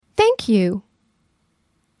you.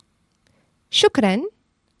 شكرا.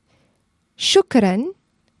 شكرا.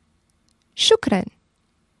 شكرا.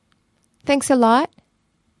 Thanks a lot.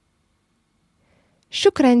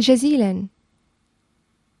 شكرا جزيلا.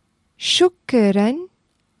 شكرا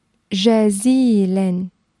جزيلا.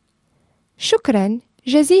 شكرا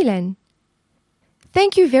جزيلا.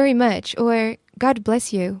 Thank you very much or God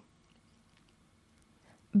bless you.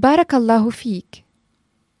 بارك الله فيك.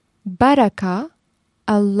 بارك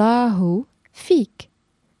الله فيك.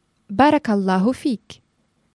 بارك الله فيك.